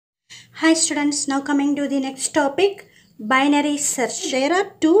Hi students, now coming to the next topic, binary search. There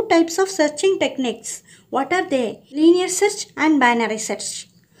are two types of searching techniques. What are they? Linear search and binary search.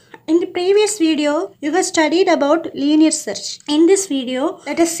 In the previous video, you have studied about linear search. In this video,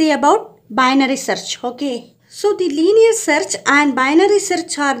 let us see about binary search. Okay. So the linear search and binary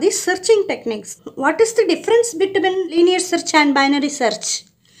search are the searching techniques. What is the difference between linear search and binary search?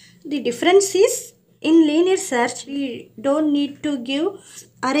 The difference is, in linear search, we don't need to give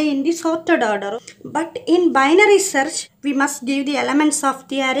array in the sorted order. But in binary search, we must give the elements of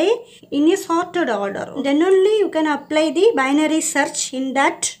the array in a sorted order. Then only you can apply the binary search in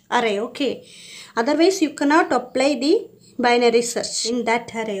that array. Okay. Otherwise, you cannot apply the binary search in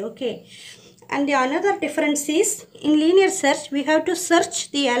that array. Okay. And the another difference is, in linear search, we have to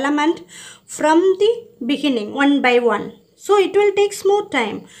search the element from the beginning, one by one. So it will take more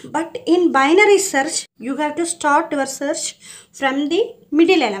time. But in binary search, you have to start your search from the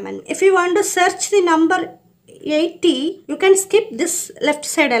middle element. If you want to search the number 80, you can skip this left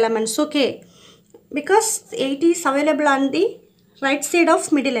side elements, okay? Because 80 is available on the right side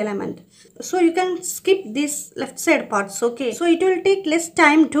of middle element. So you can skip these left side parts, okay? So it will take less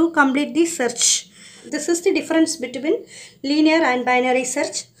time to complete the search. This is the difference between linear and binary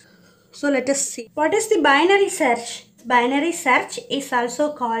search. So let us see. What is the binary search? Binary search is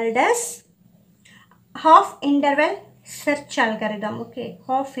also called as half interval search algorithm. Okay,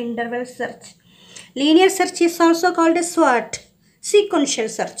 half interval search. Linear search is also called as what? Sequential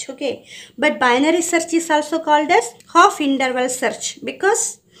search. Okay, but binary search is also called as half interval search,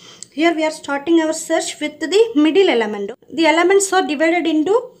 because here we are starting our search with the middle element. The elements are divided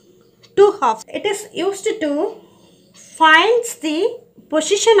into two halves. It is used to find the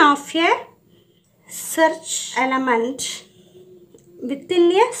position of a search element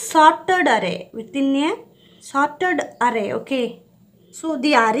within a sorted array. Okay. So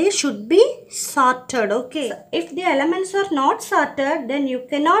the array should be sorted. Okay. So if the elements are not sorted, then you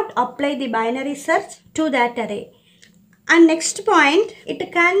cannot apply the binary search to that array. And next point,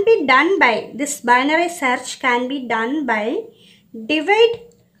 it can be done by, this binary search can be done by divide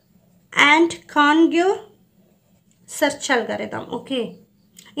and conquer search algorithm. Okay.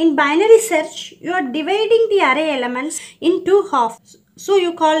 In binary search, you are dividing the array elements in two halves. So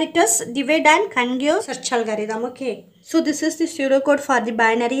you call it as divide and conquer search algorithm. Okay. So this is the pseudocode for the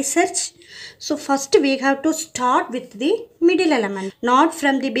binary search. So first we have to start with the middle element. Not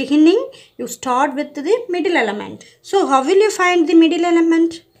from the beginning, you start with the middle element. So how will you find the middle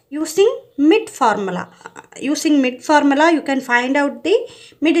element? Using mid formula. Using mid formula, you can find out the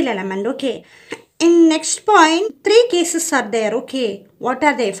middle element. Okay. In next point, three cases are there. Okay. What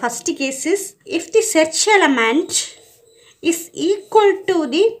are they? First case is, if the search element is equal to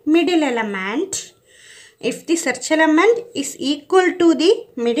the middle element, if the search element is equal to the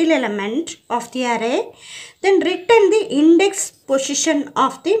middle element of the array, then return the index position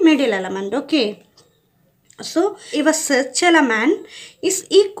of the middle element. Okay. So, if a search element is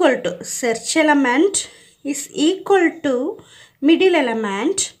equal to middle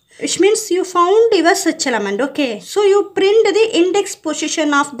element, which means you found your search element. Okay. So you print the index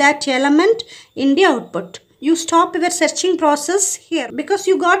position of that element in the output. You stop your searching process here because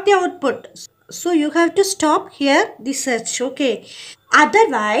you got the output. So you have to stop here the search. Okay.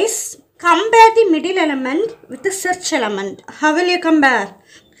 Otherwise, compare the middle element with the search element. How will you compare?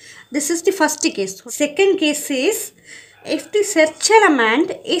 This is the first case. Second case is, if the search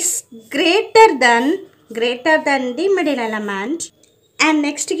element is greater than the middle element. And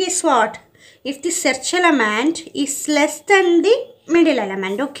next case what? If the search element is less than the middle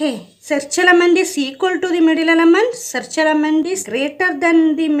element. Okay. Search element is equal to the middle element. Search element is greater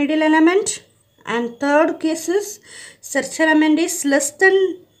than the middle element. And third case is, search element is less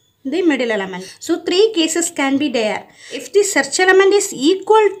than the middle element. So three cases can be there. If the search element is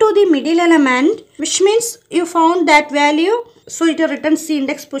equal to the middle element, which means you found that value, so it returns the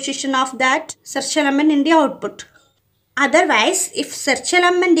index position of that search element in the output. Otherwise, if search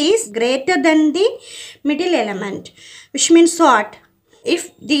element is greater than the middle element, which means what?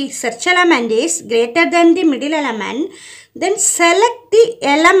 If the search element is greater than the middle element, then select the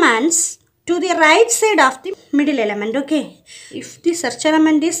elements to the right side of the middle element. Okay. If the search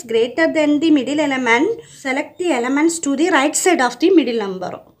element is greater than the middle element, select the elements to the right side of the middle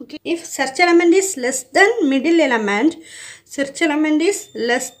number. Okay. If search element is less than middle element,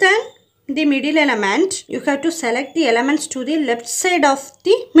 the middle element, you have to select the elements to the left side of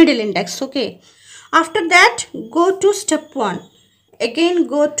the middle index. Okay. After that, go to step 1. Again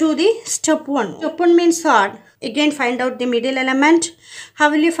go to the step 1. Step 1 means what? Again find out the middle element. How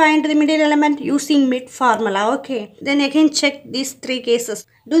will you find the middle element? Using mid formula. Okay. Then again check these three cases.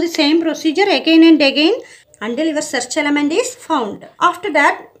 Do the same procedure again and again until your search element is found. After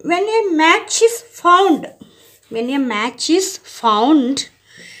that, when a match is found,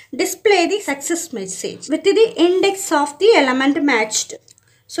 display the success message with the index of the element matched.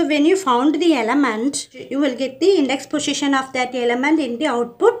 So when you found the element, you will get the index position of that element in the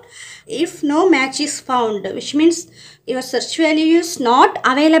output. If no match is found, which means your search value is not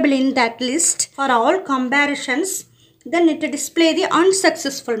available in that list for all comparisons, then it will display the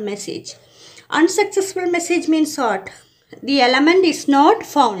unsuccessful message. Unsuccessful message means what? The element is not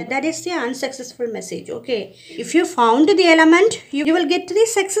found. That is the unsuccessful message. Okay. If you found the element, you will get the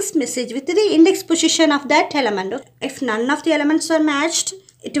success message with the index position of that element. Okay. If none of the elements are matched,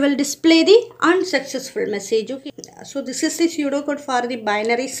 it will display the unsuccessful message. Okay. So this is the pseudocode for the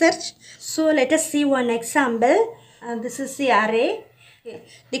binary search. So let us see one example. This is the array. Okay.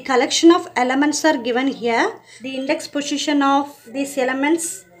 The collection of elements are given here. The index position of these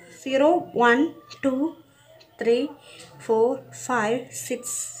elements 0, 1, 2, 3, 4, 5, 6,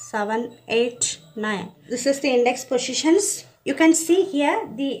 7, 8, 9. This is the index positions. You can see here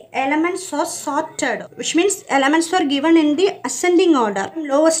the elements are sorted, which means elements are given in the ascending order,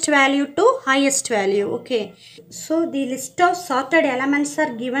 lowest value to highest value. Okay. So the list of sorted elements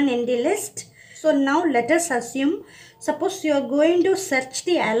are given in the list. So now let us assume, suppose you are going to search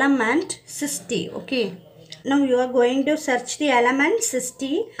the element 60. Okay. Now you are going to search the element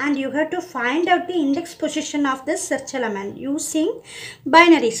 60 and you have to find out the index position of the search element using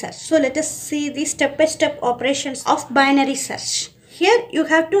binary search. So let us see the step-by-step operations of binary search. Here you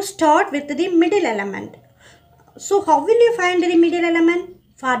have to start with the middle element. So how will you find the middle element?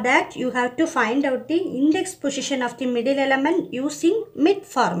 For that you have to find out the index position of the middle element using mid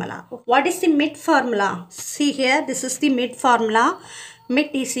formula. What is the mid formula? See here, this is the mid formula.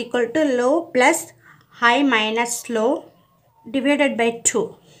 Mid is equal to low plus high minus low divided by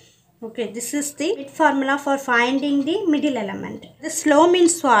 2. Okay, this is the mid formula for finding the middle element. This low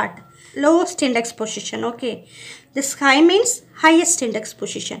means what? Lowest index position. Okay, this high means highest index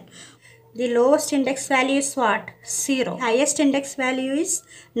position. The lowest index value is what? 0. Highest index value is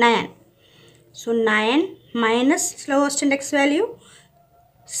 9. So 9 minus lowest index value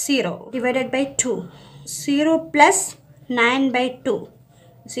 0 divided by 2. 0 plus 9 by 2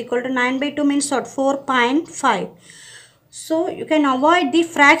 is equal to 9 by 2 means what? 4.5. So you can avoid the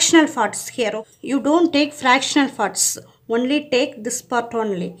fractional parts here. You don't take fractional parts. Only take this part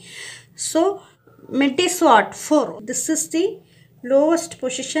only. So mid is what? 4. This is the lowest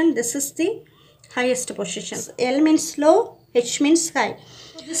position. This is the highest position. L means low. H means high.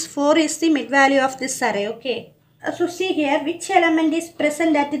 This 4 is the mid value of this array. Okay. So see here which element is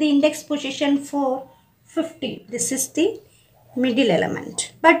present at the index position 4? 50. This is the middle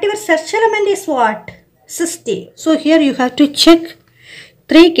element. But your search element is what? 60. So here you have to check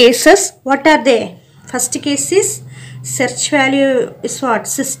 3 cases. What are they? First case is search value is what?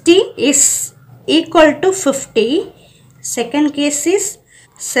 60 is equal to 50. Second case is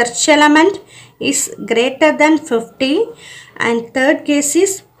search element is greater than 50. And third case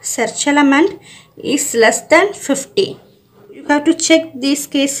is search element is less than 50. You have to check these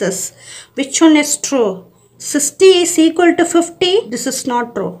cases. Which one is true? 60 is equal to 50. This is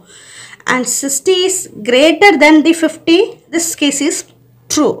not true. And 60 is greater than the 50. This case is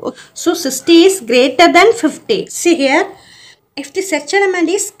true. So 60 is greater than 50. See here. If the search element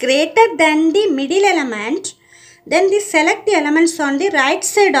is greater than the middle element, then we select the elements on the right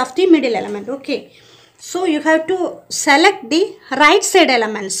side of the middle element. Okay. So you have to select the right side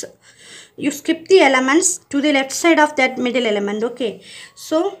elements. You skip the elements to the left side of that middle element. Okay.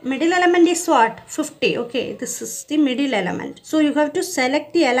 So middle element is what? 50. Okay. This is the middle element. So you have to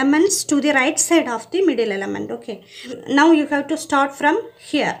select the elements to the right side of the middle element. Okay. Now you have to start from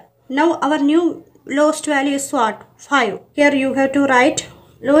here. Now our new lowest value is what? 5. Here you have to write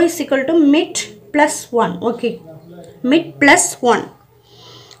low is equal to mid plus 1. Okay. Mid plus 1.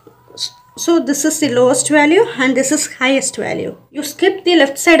 So this is the lowest value and this is highest value. You skip the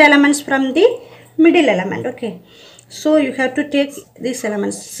left side elements from the middle element. Okay. So you have to take these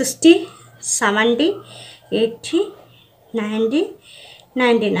elements 60, 70, 80, 90,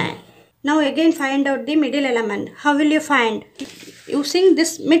 99. Now again find out the middle element. How will you find? Using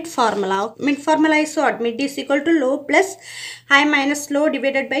this mid formula. Mid formula is what? Mid is equal to low plus high minus low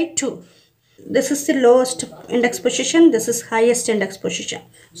divided by 2. This is the lowest index position. This is highest index position.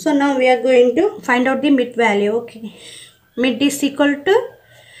 So now we are going to find out the mid value. Okay. Mid is equal to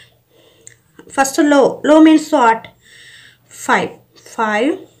first low. Low means what? 5.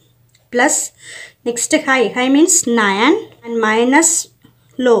 5 plus Next high. High means 9 and minus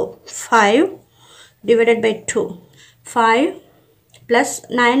low 5 divided by 2. 5 plus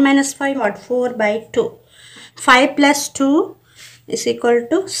 9 minus 5 what? 4 by 2. 5 plus 2 is equal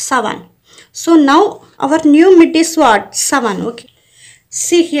to 7. So now our new mid is what? 7. Okay.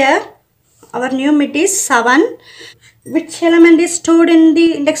 See here, our new mid is 7. Which element is stored in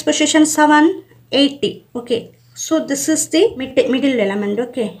the index position 7? 80. Okay. So this is the middle element.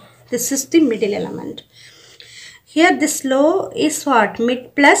 Okay. This is the middle element. Here this low is what?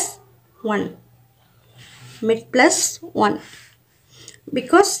 Mid plus 1. Mid plus 1.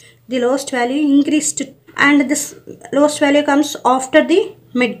 Because the lowest value increased and this lowest value comes after the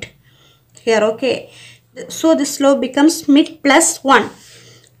mid. Here, okay. So this low becomes mid plus 1.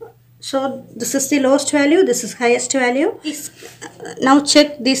 So this is the lowest value, this is highest value. Now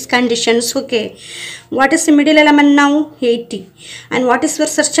check these conditions. Okay, what is the middle element now? 80. And what is your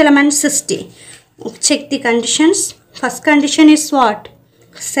search element? 60. Check the conditions. First condition is what?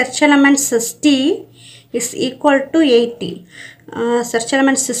 Search element 60 is equal to 80. Search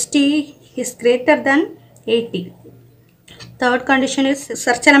element 60 is greater than 80. Third condition is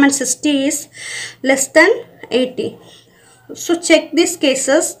search element 60 is less than 80. So check these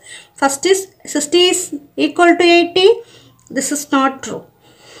cases. First is 60 is equal to 80. This is not true.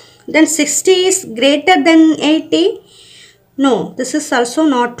 Then 60 is greater than 80. No, this is also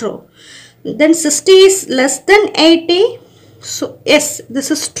not true. Then 60 is less than 80. So yes,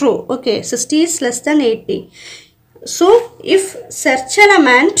 this is true. Okay, 60 is less than 80. So if search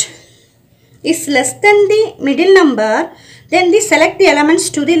element is less than the middle number, then we select the elements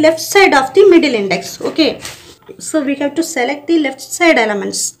to the left side of the middle index. Okay. So we have to select the left side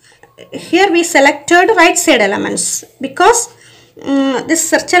elements. Here we selected right side elements because this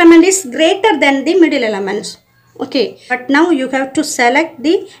search element is greater than the middle elements. Okay, but now you have to select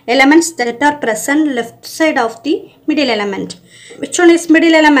the elements that are present left side of the middle element. Which one is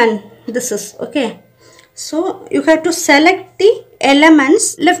middle element? This is, okay. So you have to select the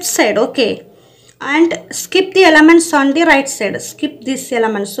elements left side, okay, and skip the elements on the right side. Skip these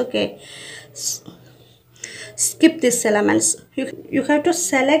elements, okay. Skip these elements. You have to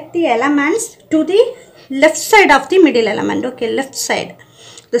select the elements to the left side of the middle element. Okay, left side.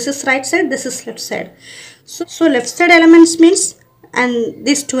 This is right side, this is left side. So left side elements means and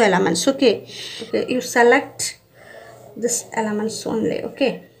these two elements. Okay. Okay, you select this elements only.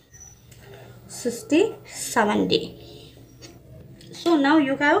 Okay. 60, 70. So now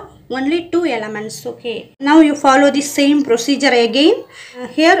you have only two elements. Okay. Now you follow the same procedure again.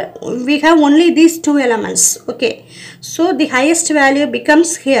 Here we have only these two elements. Okay. So the highest value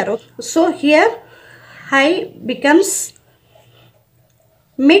becomes here. So here high becomes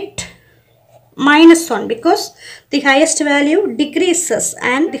mid minus 1 because the highest value decreases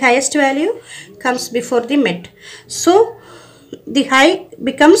and the highest value comes before the mid. So the high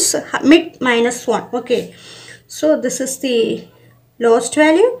becomes mid minus 1. Okay. So this is the lowest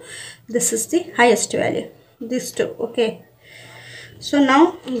value, this is the highest value, these two. Okay. So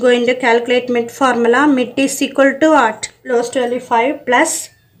now I'm going to calculate mid formula. Mid is equal to what? Lowest value 5 plus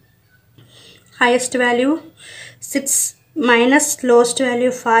highest value 6 minus lowest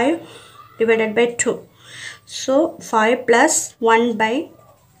value 5 divided by 2. So 5 plus 1 by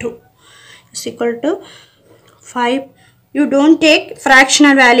 2 is equal to 5. You don't take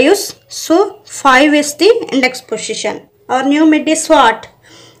fractional values. So 5 is the index position. Our new mid is what?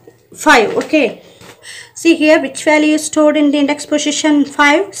 5. Okay. See here which value is stored in the index position?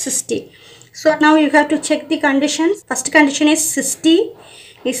 5, 60. So now you have to check the conditions. First condition is 60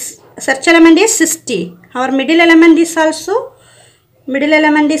 is search element is 60. Our middle element is also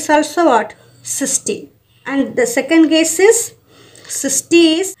what? 60. And the second case is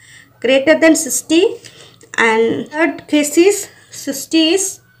 60 is greater than 60 and third case is 60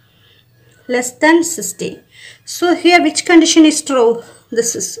 is less than 60. So here which condition is true?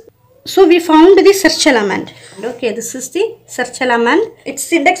 This is. So we found the search element. Okay, this is the search element.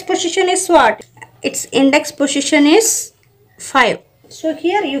 Its index position is what? Its index position is 5. So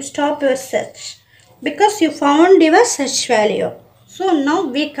here you stop your search because you found your search value. So now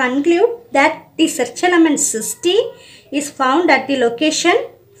we conclude that the search element 60 is found at the location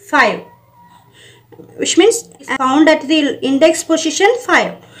 5, which means found at the index position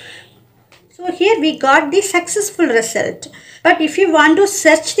 5. So here we got the successful result. But if you want to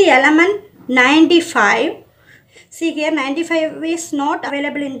search the element 95, see here 95 is not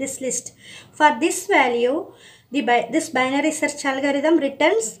available in this list. For this value, this binary search algorithm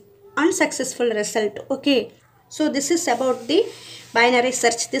returns unsuccessful result. Okay. So this is about the binary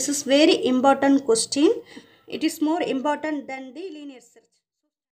search. This is very important question. It is more important than the linear search.